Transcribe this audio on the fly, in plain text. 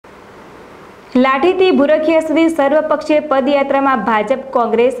લાઠીથી ભૂરખિયા સુધી સર્વપક્ષીય પદયાત્રામાં ભાજપ,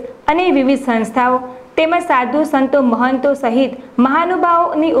 કોંગ્રેસ અને વિવિધ સંસ્થાઓ તેમજ સાધુ સંતો, મહંતો સહિત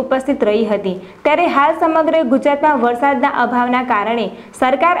મહાનુભાવોની ઉપસ્થિત રહી હતી। ત્યારે હાલ સમગ્ર ગુજરાતમાં વરસાદના અભાવના કારણે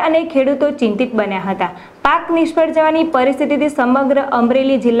સરકાર અને ખેડૂતો ચિંતિત બન્યા હતા। પાક નિષ્ફળ જવાની પરિસ્થિતિથી સમગ્ર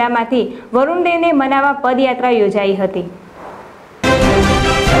અમરેલી જિલ્લામાંથી વરુણદેવને મનાવવા પદયાત્રા યોજાઈ હતી।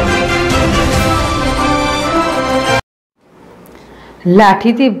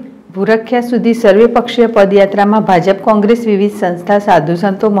 લાઠીથી ભૂરખિયા સુધી સર્વપક્ષીય પદયાત્રામાં ભાજપ, કોંગ્રેસ, વિવિધ સંસ્થા, સાધુ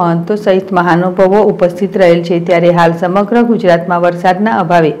સંતો, મહંતો સહિત મહાનુભાવો ઉપસ્થિત રહેલ છે। ત્યારે હાલ સમગ્ર ગુજરાતમાં વરસાદના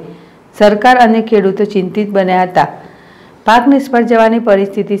અભાવે સરકાર અને ખેડૂતો ચિંતિત બન્યા હતા। પાક નિષ્ફળ જવાની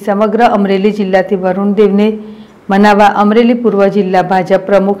પરિસ્થિતિ સમગ્ર અમરેલી જિલ્લાથી વરુણદેવને મનાવવા અમરેલી પૂર્વ જિલ્લા ભાજપ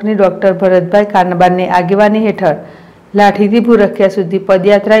પ્રમુખની ડોક્ટર ભરતભાઈ કાનબારની આગેવાની હેઠળ લાઠીથી ભૂરખિયા સુધી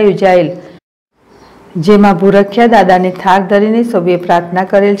પદયાત્રા યોજાયેલ, જેમાં ભૂરખિયા દાદાને થાળ ધરીને સૌએ પ્રાર્થના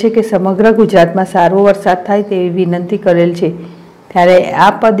કરેલ છે કે સમગ્ર ગુજરાતમાં સારો વરસાદ થાય તેવી વિનંતી કરેલ છે। ત્યારે આ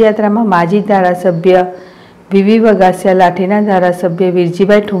પદયાત્રામાં માજી ધારાસભ્ય વીવી વગાસિયા, લાઠીના ધારાસભ્ય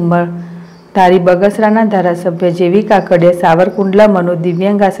વીરજીભાઈ ઠુમ્મર, ધારી બગસરાના ધારાસભ્ય જેવી કાકડિયા, સાવરકુંડલા મનો,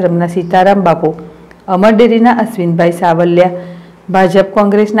 દિવ્યાંગ આશ્રમના સીતારામ બાપુ, અમર ડેરીના અશ્વિનભાઈ સાવલિયા, ભાજપ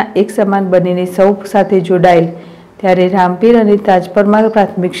કોંગ્રેસના એક સમાન બનીને સૌ સાથે જોડાયેલ। ત્યારે રામપીર અને તાજપરમાં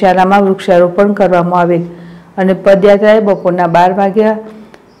પ્રાથમિક શાળામાં વૃક્ષારોપણ કરવામાં આવેલ અને પદયાત્રાએ બપોરના 12 વાગ્યા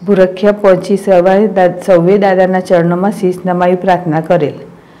ભૂરખિયા પહોંચી સૌએ દાદાના ચરણોમાં શીશ નમાવી પ્રાર્થના કરેલ।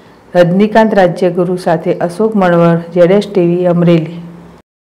 રજનીકાંત રાજ્યગુરુ સાથે અશોક મણવર, ZSTV અમરેલી।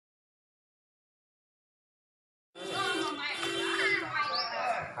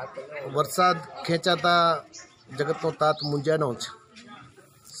 વરસાદ ખેંચાતા જગતનો તાત મૂંઝાનો છે।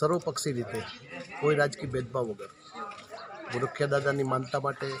 સર્વપક્ષી રીતે કોઈ રાજકીય ભેદભાવ વગર ભૂરખિયા દાદાની માનતા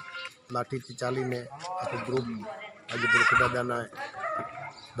માટે લાઠીથી ચાલીને આખું ગ્રુપ આજે ભૂરખિયા દાદાના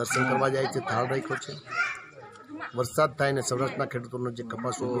દર્શન કરવા જાય છે, થાળ રાખ્યો છે। વરસાદ થાય ને સૌરાષ્ટ્રના ખેડૂતોનો જે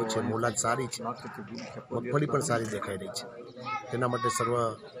કપાસ ઉગ્યો છે, મોલાદ સારી છે, મગફળી પણ સારી દેખાઈ રહી છે। તેના માટે સર્વ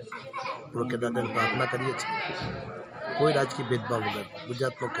ભૂરખિયા દાદાની પ્રાર્થના કરીએ છીએ। કોઈ રાજકીય ભેદભાવ વગર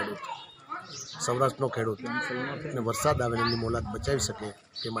ગુજરાતનો ખેડૂત, સૌરાષ્ટ્રનો ખેડૂત ને વરસાદ આવે એની મોલાદ બચાવી શકે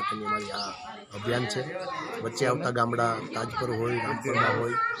તે માટેની અમારી આ અભિયાન છે। વચ્ચે આવતા ગામડા તાજપર હોય, રામપુરમાં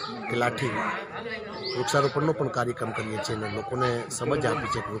હોય કે લાઠી, વૃક્ષારોપણનો પણ કાર્યક્રમ કરીએ છીએ અને લોકોને સમજ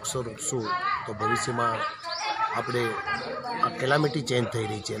આપી છે કે વૃક્ષો રોપશું તો ભવિષ્યમાં આપણે આ કેલામિટી ચેન્જ થઈ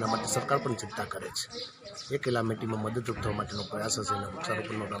રહી છે, એના માટે સરકાર પણ ચિંતા કરે છે। એ કેલામિટીમાં મદદરૂપ થવા માટેનો પ્રયાસ હશે અને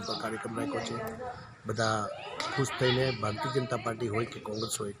વૃક્ષારોપણનો રામપર કાર્યક્રમ રાખ્યો છે। બધા ખુશ થઈને ભારતીય જનતા પાર્ટી હોય કે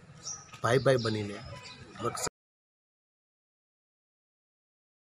કોંગ્રેસ હોય ભાઈ બનીને વૃક્ષ